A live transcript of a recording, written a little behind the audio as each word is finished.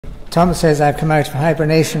Tom says I've come out of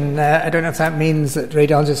hibernation. I don't know if that means that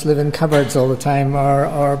radiologists live in cupboards all the time,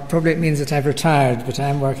 or probably it means that I've retired, but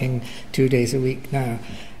I'm working 2 days a week now.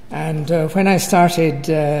 And when I started,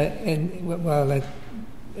 it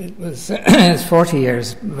was it's 40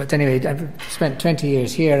 years, but anyway, I've spent 20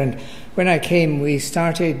 years here, and when I came, we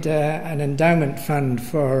started an endowment fund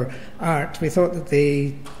for art. We thought that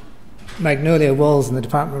the magnolia walls in the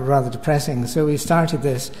department were rather depressing, so we started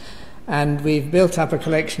this. And we've built up a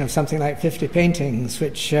collection of something like 50 paintings,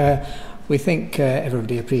 which we think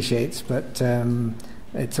everybody appreciates, but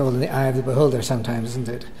it's all in the eye of the beholder sometimes, isn't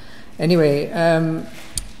it? Anyway,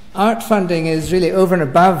 art funding is really over and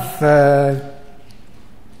above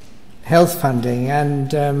health funding,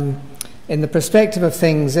 and in the perspective of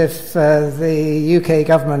things, if the UK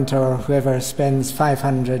government or whoever spends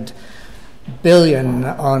 500 billion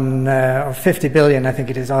on, or 50 billion I think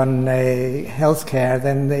it is, on healthcare,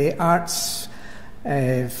 then the arts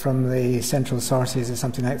from the central sources is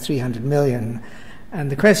something like 300 million. And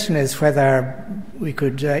the question is whether we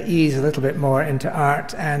could ease a little bit more into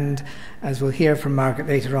art and, as we'll hear from Margaret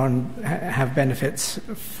later on, have benefits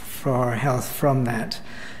for health from that.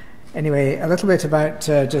 Anyway, a little bit about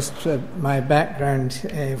just my background,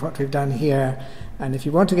 what we've done here. And if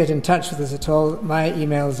you want to get in touch with us at all, my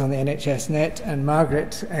email's on the NHS net, and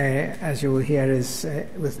Margaret, as you will hear, is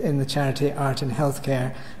within the charity Art and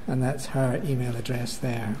Healthcare, and that's her email address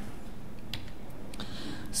there.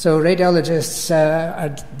 So radiologists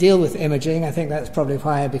deal with imaging. I think that's probably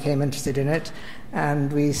why I became interested in it.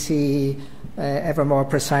 And we see ever more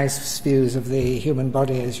precise views of the human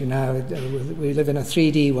body, as you know. We live in a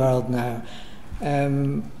 3D world now.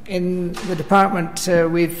 In the department,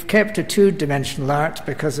 we've kept a two-dimensional art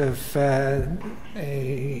because of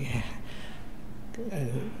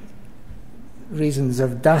reasons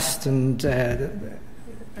of dust and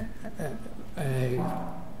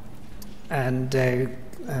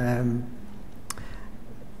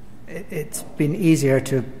it's been easier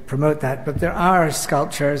to promote that, but there are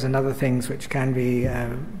sculptures and other things which can be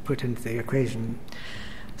put into the equation.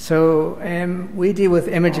 So we deal with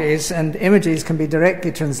images, and images can be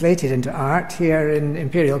directly translated into art. Here in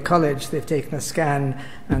Imperial College, they've taken a scan,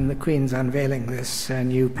 and the Queen's unveiling this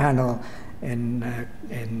new panel in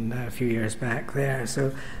a few years back there.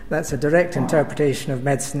 So that's a direct interpretation of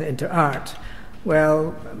medicine into art.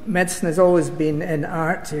 Well, medicine has always been in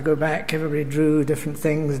art. You go back, everybody drew different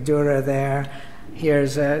things, Dura there.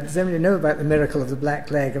 Here's, does anybody know about the miracle of the black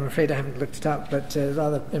leg? I'm afraid I haven't looked it up, but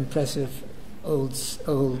rather impressive old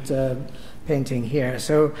painting here.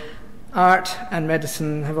 So art and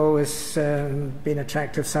medicine have always been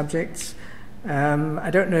attractive subjects. I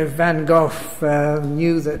don't know if Van Gogh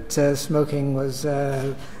knew that smoking was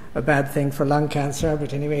a bad thing for lung cancer,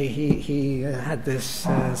 but anyway, he had this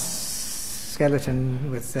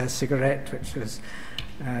skeleton with a cigarette, which was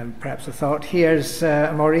perhaps a thought. Here's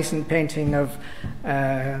a more recent painting of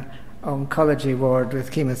oncology ward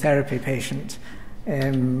with chemotherapy patient.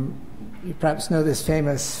 You perhaps know this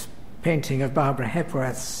famous painting of Barbara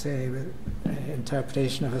Hepworth's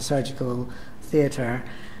interpretation of a surgical theatre.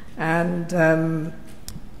 And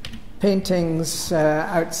paintings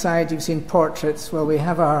outside, you've seen portraits. Well, we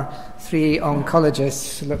have our three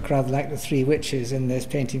oncologists who look rather like the three witches in this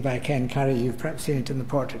painting by Ken Curry. You've perhaps seen it in the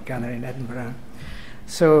Portrait Gallery in Edinburgh.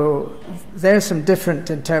 So there's some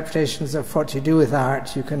different interpretations of what you do with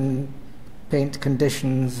art. You can paint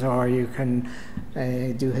conditions, or you can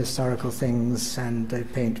do historical things and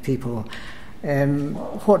paint people.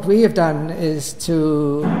 What we have done is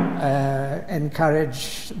to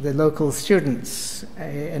encourage the local students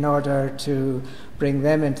in order to bring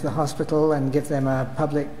them into the hospital and give them a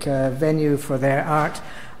public venue for their art.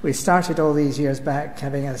 We started all these years back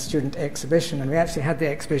having a student exhibition, and we actually had the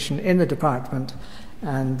exhibition in the department,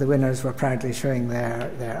 and the winners were proudly showing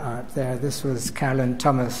their art there. This was Carolyn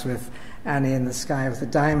Thomas with Annie in the Sky with a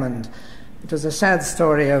Diamond. It was a sad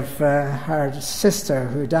story of her sister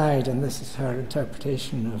who died, and this is her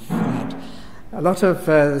interpretation of that. A lot of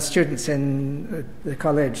the students in the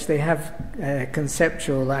college, they have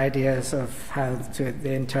conceptual ideas of how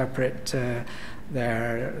they interpret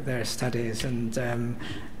their studies, and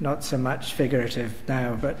not so much figurative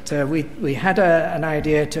now. But we had an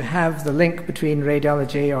idea to have the link between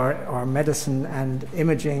radiology or medicine and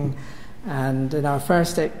imaging. And in our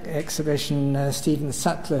first exhibition, Stephen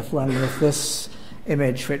Sutcliffe won with this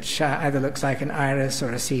image, which either looks like an iris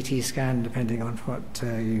or a CT scan, depending on what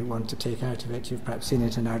you want to take out of it. You've perhaps seen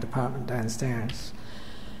it in our department downstairs.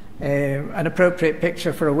 An appropriate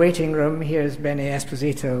picture for a waiting room. Here's Benny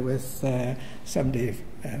Esposito with somebody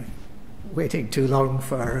waiting too long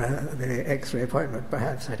for the X-ray appointment,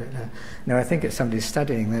 perhaps, I don't know. No, I think it's somebody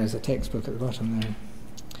studying. There's a textbook at the bottom there.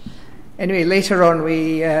 Anyway, later on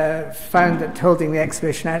we found that holding the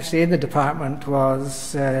exhibition actually in the department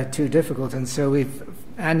was too difficult, and so we've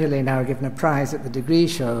annually now given a prize at the degree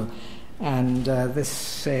show, and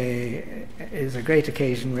this is a great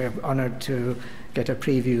occasion. We're honoured to get a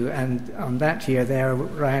preview, and on that year there,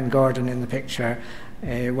 Ryan Gordon in the picture,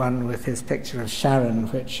 one with his picture of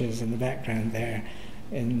Sharon, which is in the background there.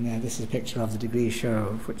 This is a picture of the degree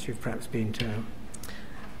show, which you've perhaps been to.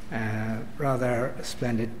 Rather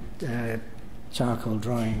splendid charcoal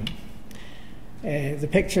drawing. The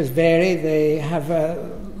pictures vary. They have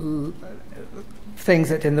things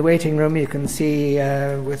that in the waiting room you can see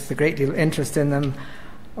with a great deal of interest in them,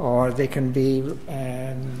 or they can be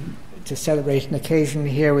to celebrate an occasion.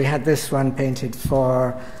 Here we had this one painted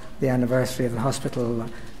for the anniversary of the hospital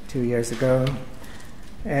 2 years ago.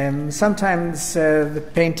 Sometimes the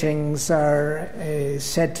paintings are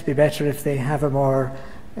said to be better if they have a more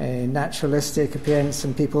naturalistic appearance,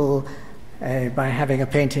 and people, by having a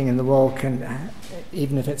painting in the wall, can,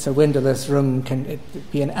 even if it's a windowless room, can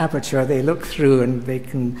it be an aperture they look through, and they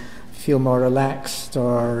can feel more relaxed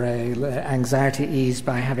or anxiety eased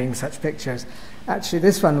by having such pictures. Actually,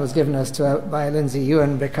 this one was given us by Lindsay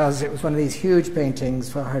Ewan because it was one of these huge paintings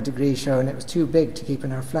for her degree show, and it was too big to keep in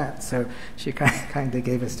her flat, so she kindly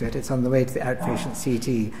gave us to it. It's on the way to the outpatient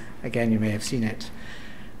CT. Again, you may have seen it.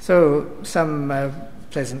 So some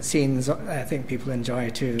pleasant scenes I think people enjoy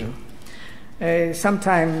too.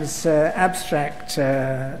 Sometimes abstract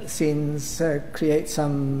scenes create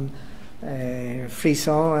some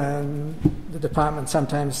frisson. The department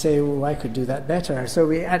sometimes say, oh, I could do that better. So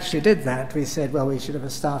we actually did that. We said, well, we should have a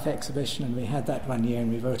staff exhibition, and we had that one year,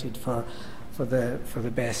 and we voted for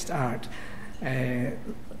the best art.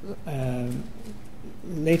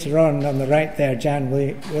 Later on the right there, Jan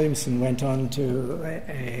Williamson went on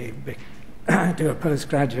to do a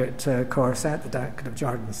postgraduate course at the Deakin of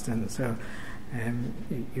Jordanston. So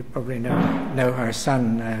you probably know her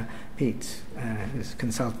son, Pete, who's a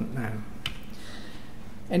consultant now.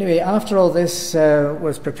 Anyway, after all this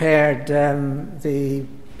was prepared, the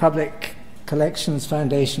Public Collections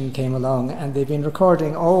Foundation came along, and they've been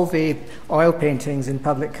recording all the oil paintings in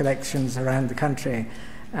public collections around the country.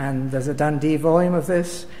 And there's a Dundee volume of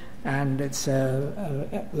this, and it's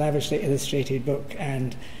a lavishly illustrated book,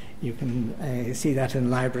 and you can see that in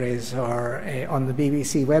libraries, or on the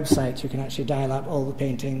BBC website you can actually dial up all the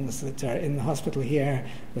paintings that are in the hospital here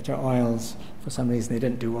that are oils. For some reason they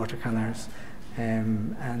didn't do watercolours.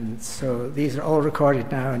 And so these are all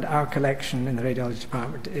recorded now, and our collection in the radiology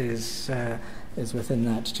department is within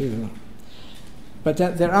that too. But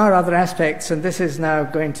there are other aspects, and this is now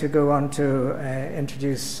going to go on to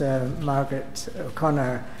introduce Margaret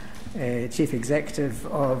O'Connor, Chief Executive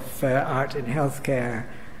of Art in Healthcare,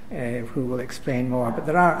 who will explain more. But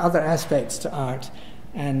there are other aspects to art,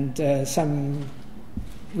 and some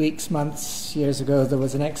weeks, months, years ago, there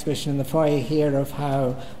was an exhibition in the foyer here of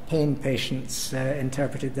how pain patients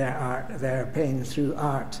interpreted their pain through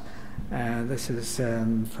art. This is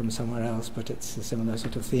from somewhere else, but it's a similar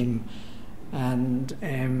sort of theme.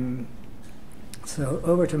 And so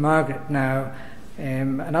over to Margaret now.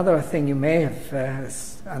 Another thing you may have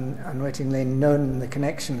unwittingly known the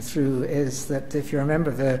connection through is that if you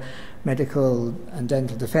remember the Medical and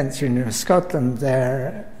Dental Defence Union of Scotland,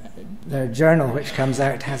 their journal, which comes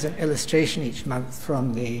out, has an illustration each month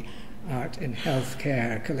from the Art in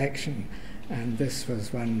Healthcare collection, and this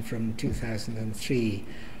was one from 2003.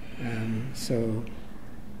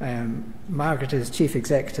 Margaret is Chief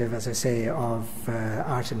Executive, as I say, of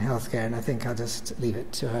Art in Healthcare, and I think I'll just leave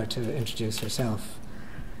it to her to introduce herself.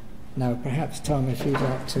 Now, perhaps, Tom, if you'd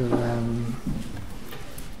like to...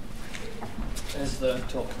 There's the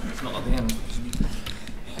talk. It's not at the end.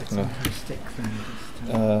 It's no. Stick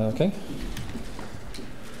okay.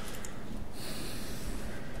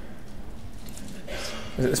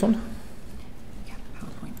 Is it this one? Yeah,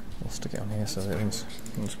 PowerPoint. We'll stick it on here so that everyone's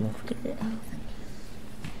more.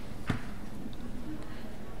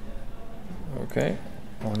 Okay,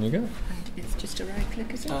 on you go. And it's just a right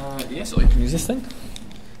click, is it? Yes, or you can use this thing.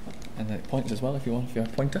 And it points as well if you want, if you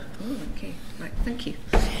have a pointer. Oh, okay. Right, thank you.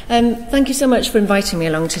 Thank you so much for inviting me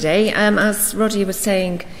along today. As Roddy was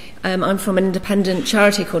saying, I'm from an independent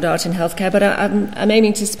charity called Art in Healthcare, but I'm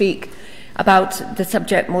aiming to speak about the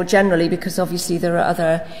subject more generally, because obviously there are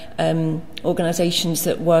other organisations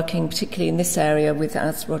that working particularly in this area with,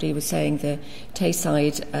 as Roddy was saying, the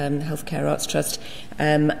Tayside Healthcare Arts Trust,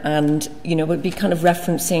 and we'll be kind of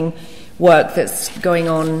referencing work that's going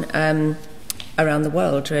on around the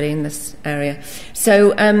world, really, in this area.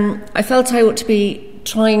 So I felt I ought to be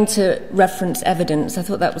trying to reference evidence. I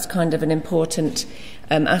thought that was kind of an important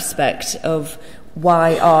aspect of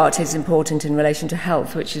why art is important in relation to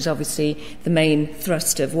health, which is obviously the main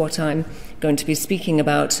thrust of what I'm going to be speaking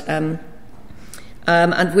about. And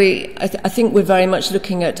I think we're very much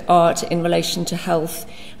looking at art in relation to health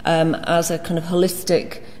as a kind of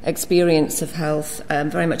holistic experience of health,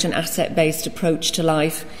 very much an asset-based approach to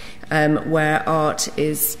life, where art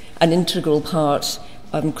is an integral part,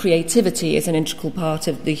 creativity is an integral part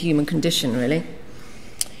of the human condition, really.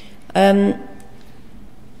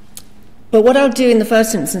 But what I'll do in the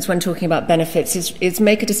first instance when talking about benefits is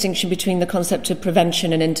make a distinction between the concept of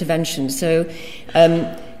prevention and intervention. So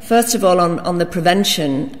first of all, on the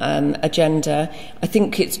prevention agenda, I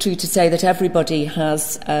think it's true to say that everybody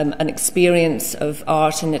has an experience of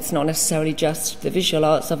art, and it's not necessarily just the visual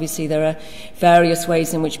arts. Obviously, there are various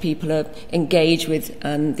ways in which people are engaged with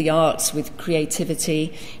the arts, with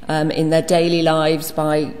creativity in their daily lives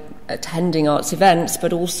by attending arts events,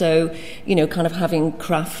 but also, kind of having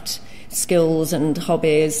craft skills and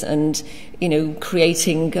hobbies and,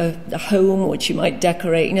 creating a home which you might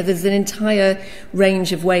decorate. There's an entire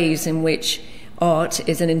range of ways in which art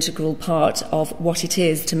is an integral part of what it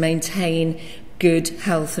is to maintain good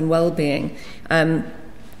health and well-being.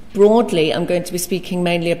 Broadly, I'm going to be speaking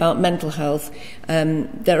mainly about mental health.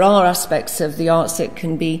 There are aspects of the arts that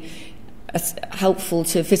can be helpful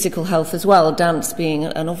to physical health as well, dance being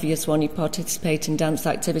an obvious one. You participate in dance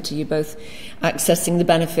activity, you're both accessing the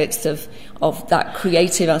benefits of that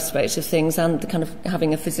creative aspect of things and the kind of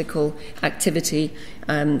having a physical activity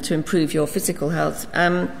to improve your physical health.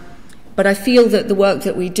 But I feel that the work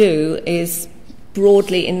that we do is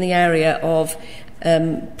broadly in the area of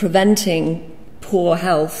preventing poor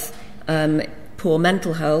health, poor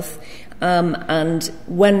mental health, and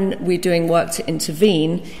when we're doing work to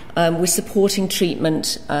intervene, we're supporting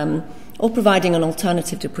treatment or providing an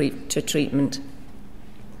alternative to treatment.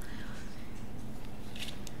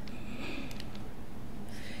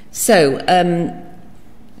 So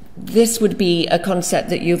this would be a concept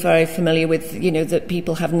that you're very familiar with, that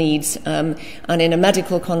people have needs, and in a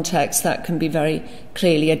medical context that can be very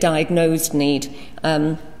clearly a diagnosed need.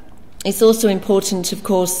 It's also important, of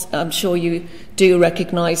course, I'm sure you do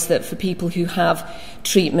recognise that for people who have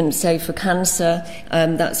treatment, say for cancer,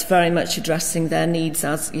 that's very much addressing their needs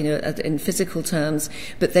as, in physical terms,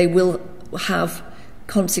 but they will have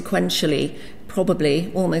consequentially,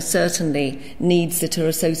 probably, almost certainly, needs that are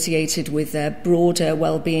associated with their broader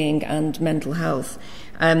well-being and mental health.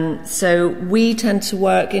 So we tend to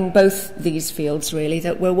work in both these fields, really,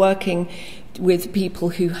 that we're working with people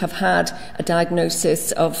who have had a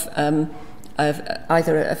diagnosis of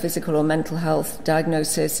either a physical or mental health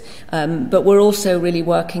diagnosis, but we're also really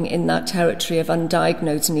working in that territory of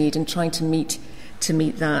undiagnosed need and trying to meet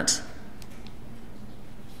that.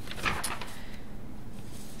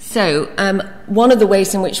 So one of the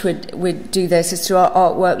ways in which we do this is through our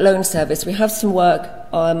artwork loan service. We have some work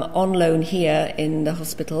on loan here in the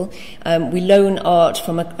hospital. We loan art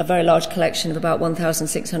from a very large collection of about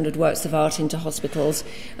 1,600 works of art into hospitals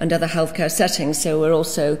and other healthcare settings. So we're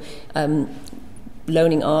also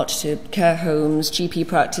loaning art to care homes, GP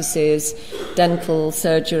practices, dental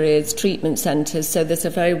surgeries, treatment centres. So there's a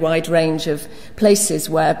very wide range of places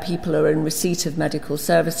where people are in receipt of medical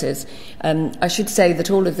services. I should say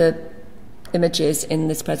that all of the images in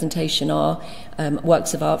this presentation are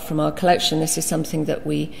works of art from our collection. This is something that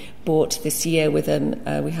we bought this year with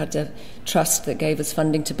we had a trust that gave us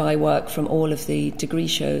funding to buy work from all of the degree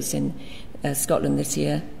shows in Scotland this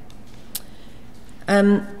year.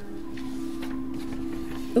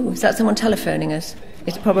 Is that someone telephoning us?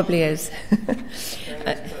 It probably is.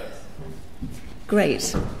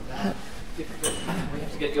 Great. We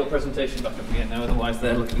have to get your presentation back up again now, otherwise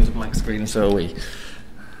they're looking at a blank screen and so are we.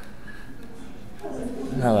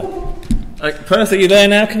 Hello. Perth, are you there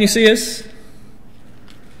now? Can you see us?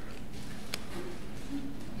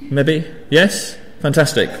 Maybe? Yes?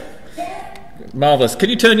 Fantastic. Marvellous. Can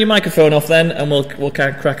you turn your microphone off then and we'll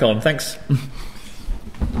crack on. Thanks.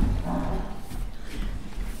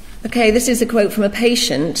 Okay, this is a quote from a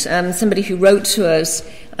patient, somebody who wrote to us.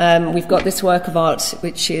 We've got this work of art,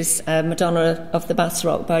 which is Madonna of the Bass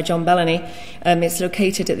Rock by John Bellamy. It's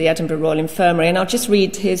located at the Edinburgh Royal Infirmary, and I'll just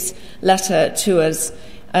read his letter to us.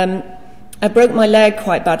 I broke my leg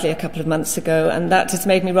quite badly a couple of months ago, and that has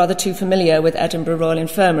made me rather too familiar with Edinburgh Royal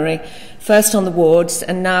Infirmary, first on the wards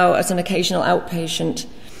and now as an occasional outpatient.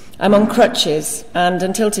 I'm on crutches, and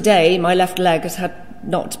until today my left leg has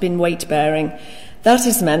not been weight-bearing. That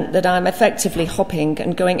has meant that I'm effectively hopping,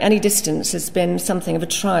 and going any distance has been something of a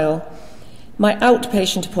trial. My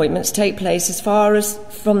outpatient appointments take place as far as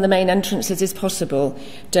from the main entrances as possible.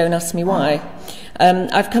 Don't ask me why.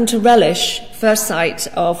 I've come to relish first sight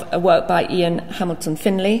of a work by Ian Hamilton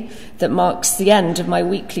Finlay that marks the end of my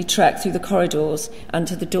weekly trek through the corridors and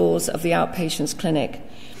to the doors of the outpatients clinic.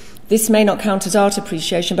 This may not count as art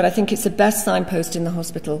appreciation, but I think it's the best signpost in the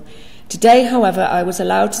hospital. Today, however, I was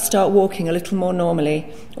allowed to start walking a little more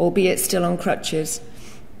normally, albeit still on crutches.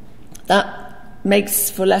 That makes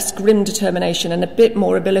for less grim determination and a bit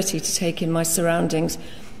more ability to take in my surroundings.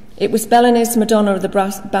 It was Bellone's Madonna of the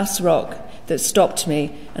Bass Rock that stopped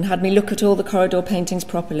me and had me look at all the corridor paintings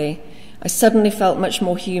properly. I suddenly felt much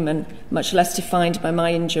more human, much less defined by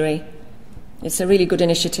my injury. It's a really good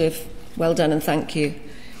initiative. Well done and thank you.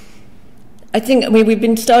 I think we've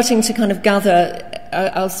been starting to kind of gather,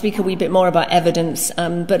 I'll speak a wee bit more about evidence,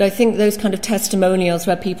 but I think those kind of testimonials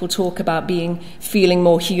where people talk about feeling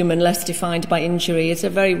more human, less defined by injury, is a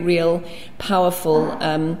very real,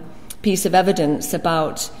 powerful piece of evidence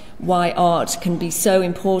about why art can be so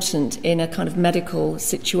important in a kind of medical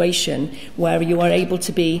situation where you are able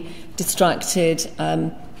to be distracted,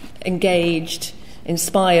 engaged,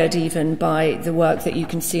 inspired even by the work that you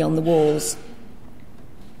can see on the walls.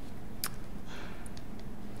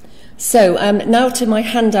 So now to my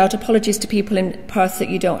handout. Apologies to people in Perth that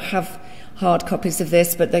you don't have hard copies of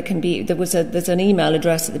this, but there's an email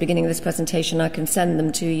address at the beginning of this presentation. I can send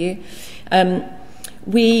them to you.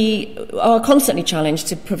 We are constantly challenged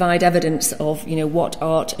to provide evidence of, what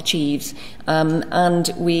art achieves,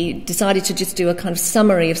 and we decided to just do a kind of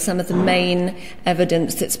summary of some of the main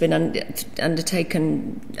evidence that's been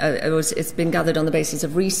undertaken. It's been gathered on the basis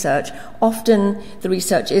of research. Often the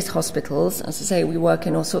research is hospitals. As I say, we work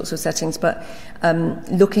in all sorts of settings, but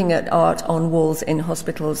looking at art on walls in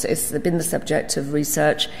hospitals has been the subject of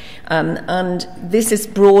research, and this is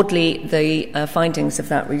broadly the findings of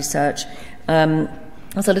that research.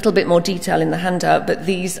 There's a little bit more detail in the handout, but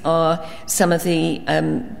these are some of the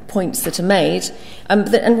points that are made.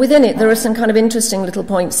 And within it, there are some kind of interesting little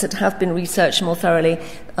points that have been researched more thoroughly,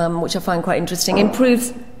 which I find quite interesting.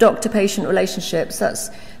 Improves doctor-patient relationships.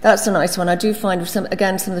 That's a nice one. I do find, some of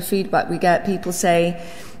the feedback we get, people say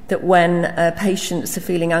that when patients are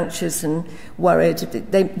feeling anxious and worried,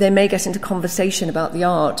 they may get into conversation about the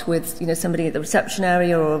art with somebody at the reception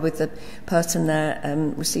area or with the person they're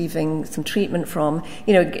receiving some treatment from.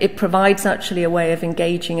 It provides actually a way of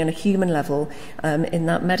engaging in a human level in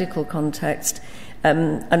that medical context.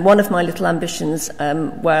 And one of my little ambitions,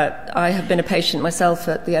 where I have been a patient myself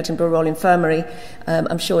at the Edinburgh Royal Infirmary,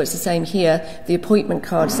 I'm sure it's the same here, the appointment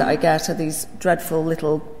cards that I get are these dreadful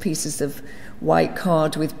little pieces of white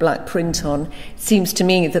card with black print on. It seems to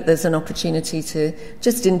me that there's an opportunity to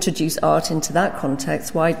just introduce art into that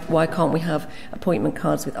context. Why can't we have appointment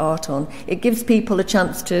cards with art on? It gives people a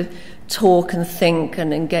chance to talk and think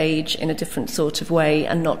and engage in a different sort of way,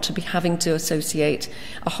 and not to be having to associate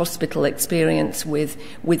a hospital experience with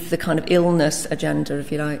the kind of illness agenda,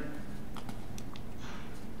 if you like.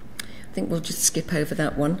 I think we'll just skip over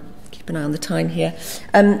that one. Keep an eye on the time here.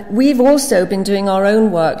 We've also been doing our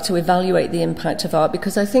own work to evaluate the impact of art,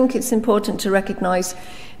 because I think it's important to recognise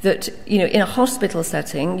that, in a hospital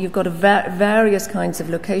setting, you've got various kinds of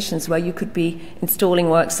locations where you could be installing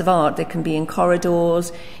works of art. They can be in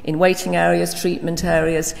corridors, in waiting areas, treatment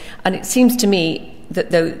areas, and it seems to me that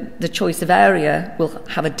the choice of area will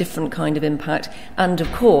have a different kind of impact, and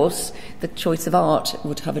of course the choice of art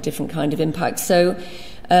would have a different kind of impact. So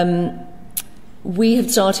we have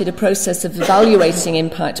started a process of evaluating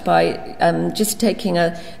impact by just taking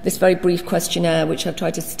this very brief questionnaire, which I've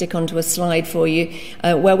tried to stick onto a slide for you,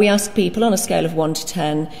 where we ask people on a scale of 1 to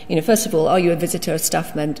 10, first of all, are you a visitor, a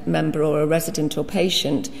staff member, or a resident or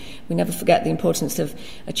patient? We never forget the importance of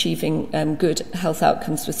achieving good health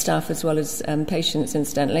outcomes for staff as well as patients,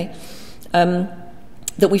 incidentally.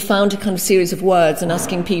 That we found a kind of series of words and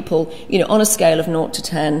asking people, on a scale of 0 to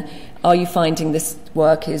 10, are you finding this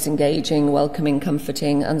work is engaging, welcoming,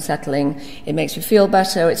 comforting, unsettling? It makes me feel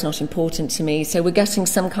better, it's not important to me. So we're getting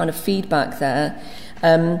some kind of feedback there.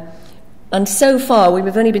 And so far,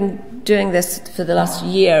 we've only been doing this for the last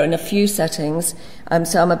year in a few settings,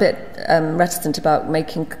 so I'm a bit reticent about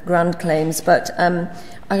making grand claims, but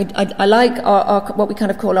I like our what we kind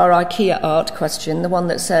of call our IKEA art question, the one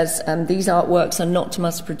that says, these artworks are not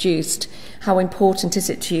mass-produced. How important is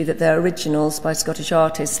it to you that they're originals by Scottish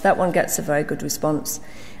artists? That one gets a very good response,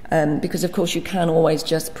 because, of course, you can always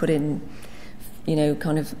just put in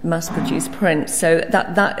kind of mass-produced print. So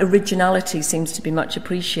that originality seems to be much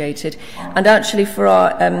appreciated. And actually, for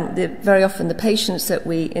very often the patients that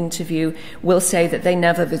we interview will say that they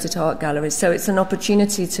never visit art galleries. So it's an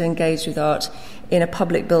opportunity to engage with art in a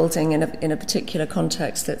public building in a particular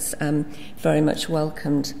context that's very much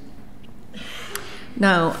welcomed.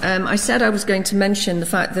 Now, I said I was going to mention the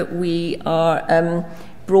fact that we are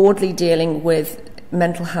broadly dealing with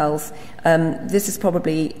mental health. This is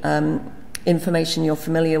probably information you're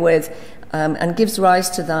familiar with, and gives rise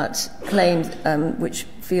to that claim, which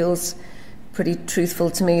feels pretty truthful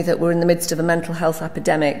to me, that we're in the midst of a mental health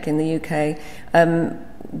epidemic in the UK.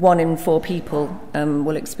 1 in 4 people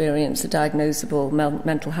will experience a diagnosable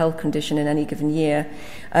mental health condition in any given year.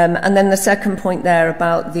 And then the second point there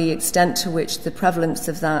about the extent to which the prevalence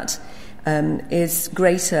of that is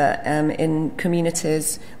greater in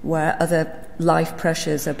communities where other life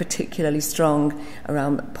pressures are particularly strong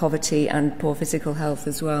around poverty and poor physical health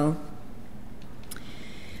as well.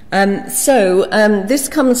 This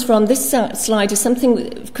slide is something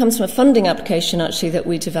that comes from a funding application actually that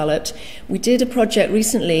we developed. We did a project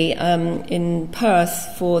recently in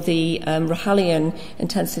Perth for the Radiologist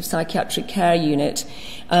Intensive Psychiatric Care Unit,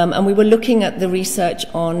 and we were looking at the research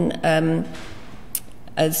on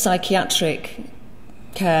psychiatric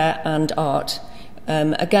care and art.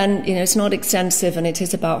 Again, it's not extensive and it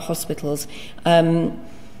is about hospitals.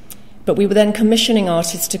 But we were then commissioning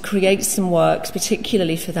artists to create some works,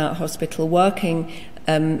 particularly for that hospital, working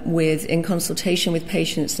in consultation with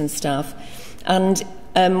patients and staff. And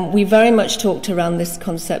we very much talked around this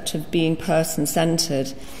concept of being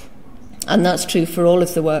person-centred. And that's true for all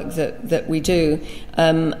of the work that we do.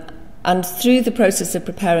 And through the process of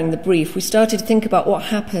preparing the brief, we started to think about what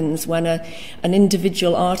happens when an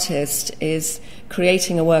individual artist is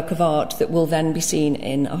creating a work of art that will then be seen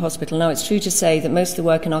in a hospital. Now, it's true to say that most of the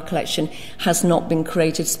work in our collection has not been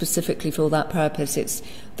created specifically for that purpose. It's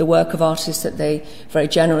the work of artists that they very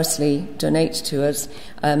generously donate to us.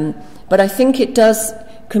 But I think it does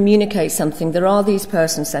communicate something. There are these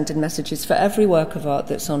person-centred messages for every work of art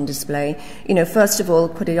that's on display. First of all,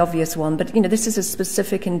 pretty obvious one, but this is a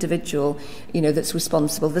specific individual, that's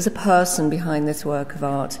responsible. There's a person behind this work of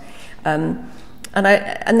art. And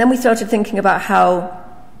then we started thinking about how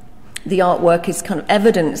the artwork is kind of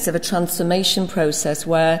evidence of a transformation process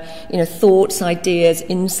where, thoughts, ideas,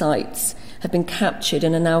 insights have been captured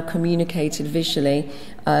and are now communicated visually.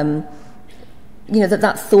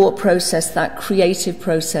 That thought process, that creative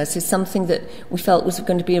process is something that we felt was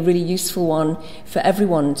going to be a really useful one for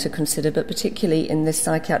everyone to consider, but particularly in this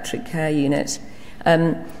psychiatric care unit.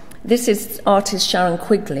 This is artist Sharon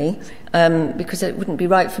Quigley, because it wouldn't be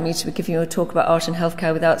right for me to give you a talk about art and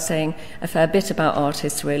healthcare without saying a fair bit about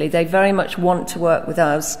artists, really. They very much want to work with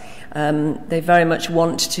us. They very much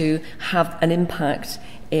want to have an impact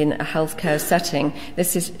in a healthcare setting.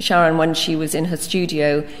 This is Sharon when she was in her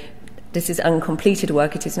studio. This is uncompleted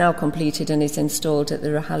work. It is now completed and is installed at the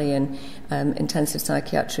Radiologist Intensive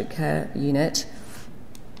Psychiatric Care Unit.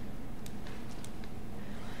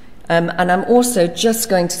 And I'm also just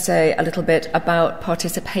going to say a little bit about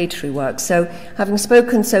participatory work. So having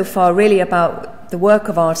spoken so far really about the work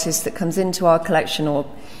of artists that comes into our collection or,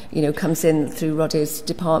 comes in through Roddy's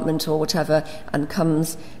department or whatever and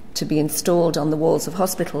comes to be installed on the walls of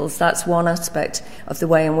hospitals, that's one aspect of the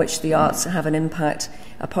way in which the arts have an impact,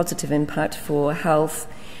 a positive impact for health.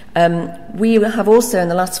 We have also in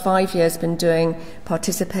the last 5 years been doing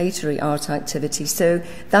participatory art activity. So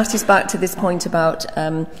that is back to this point about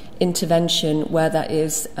intervention where there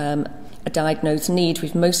is a diagnosed need.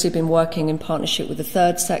 We've mostly been working in partnership with the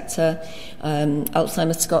third sector,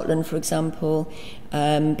 Alzheimer's Scotland, for example,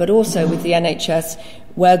 but also with the NHS,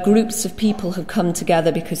 where groups of people have come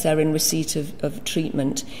together because they're in receipt of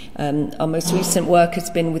treatment. Our most recent work has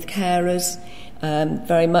been with carers,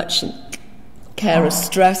 very much carer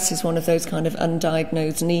stress is one of those kind of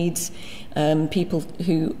undiagnosed needs. People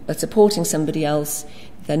who are supporting somebody else,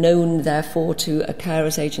 they're known, therefore, to a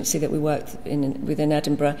carers agency that we work within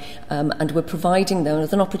Edinburgh, and we're providing them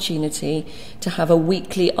with an opportunity to have a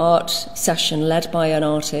weekly art session led by an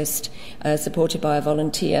artist, supported by a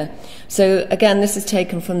volunteer. So, again, this is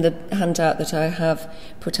taken from the handout that I have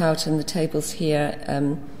put out on the tables here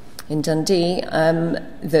in Dundee,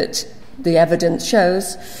 that the evidence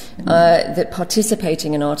shows that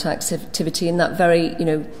participating in art activity in that very,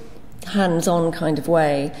 hands-on kind of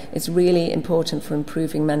way is really important for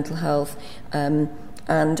improving mental health and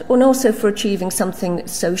also for achieving something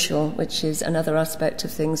social, which is another aspect of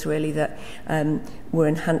things really that we're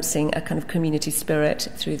enhancing a kind of community spirit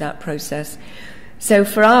through that process. So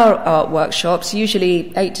for our art workshops,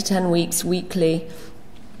 usually 8 to 10 weeks weekly,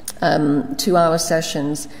 2-hour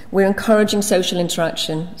sessions. We're encouraging social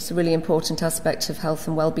interaction. It's a really important aspect of health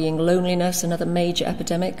and well-being. Loneliness, another major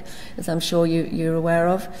epidemic, as I'm sure you're aware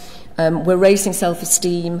of. We're raising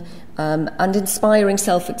self-esteem and inspiring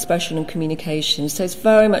self-expression and communication. So it's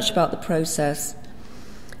very much about the process.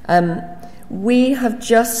 We have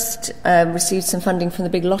just received some funding from the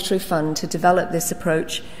Big Lottery Fund to develop this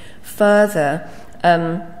approach further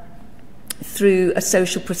through a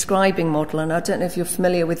social prescribing model. And I don't know if you're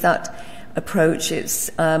familiar with that approach. It's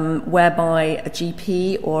whereby a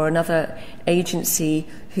GP or another agency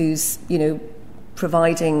who's,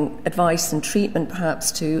 providing advice and treatment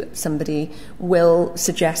perhaps to somebody will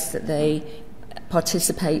suggest that they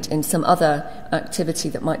participate in some other activity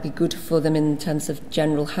that might be good for them in terms of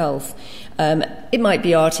general health. It might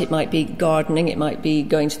be art, it might be gardening, it might be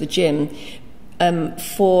going to the gym.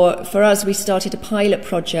 For us, we started a pilot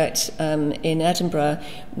project in Edinburgh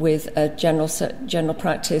with a general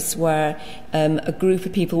practice where a group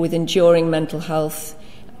of people with enduring mental health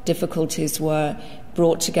difficulties were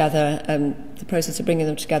brought together. The process of bringing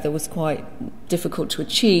them together was quite difficult to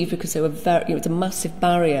achieve because it was a massive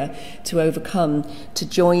barrier to overcome to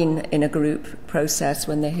join in a group process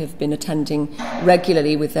when they have been attending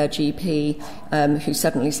regularly with their GP, who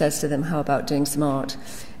suddenly says to them, "How about doing some art?"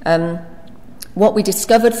 What we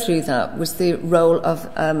discovered through that was the role of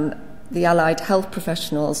the allied health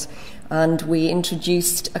professionals, and we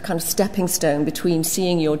introduced a kind of stepping stone between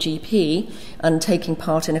seeing your GP and taking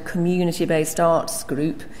part in a community-based arts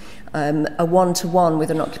group, a one-to-one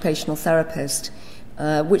with an occupational therapist,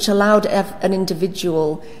 which allowed an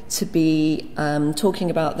individual to be talking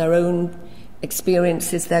about their own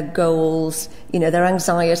experiences, their goals, their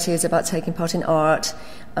anxieties about taking part in art,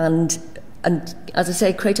 and as I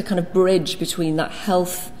say, create a kind of bridge between that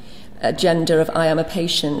health agenda of I am a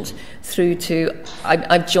patient through to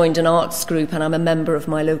I've joined an arts group and I'm a member of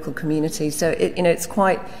my local community. So it's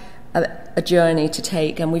quite a journey to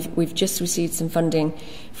take, and we've just received some funding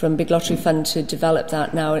from Big Lottery Fund to develop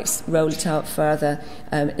that now. It's rolled it out further,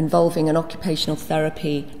 involving an occupational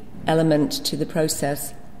therapy element to the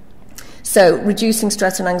process. So reducing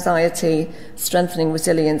stress and anxiety, strengthening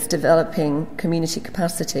resilience, developing community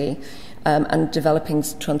capacity, and developing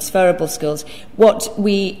transferable skills. What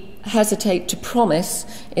we hesitate to promise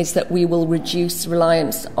is that we will reduce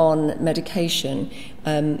reliance on medication.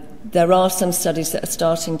 There are some studies that are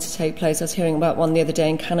starting to take place. I was hearing about one the other day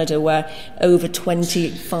in Canada where over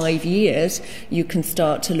 25 years you can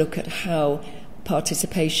start to look at how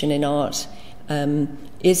participation in art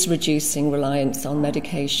is reducing reliance on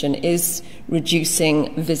medication, is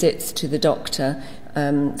reducing visits to the doctor.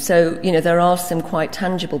 So there are some quite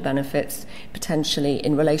tangible benefits potentially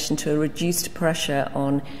in relation to a reduced pressure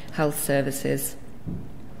on health services.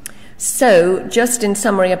 So, just in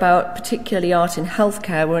summary about particularly art in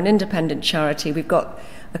healthcare, we're an independent charity. We've got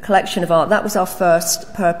a collection of art. That was our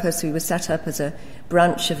first purpose. We were set up as a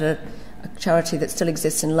branch of a charity that still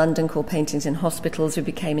exists in London called Paintings in Hospitals. We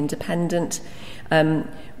became independent.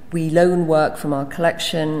 We loan work from our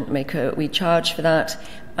collection, we charge for that,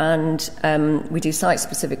 and we do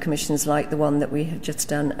site-specific commissions like the one that we have just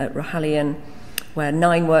done at Radiologist, where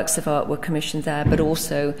 9 works of art were commissioned there, but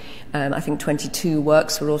also I think 22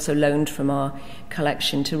 works were also loaned from our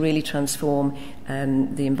collection to really transform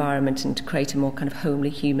the environment and to create a more kind of homely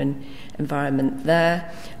human environment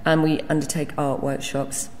there. And we undertake art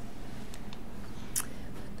workshops.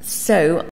 So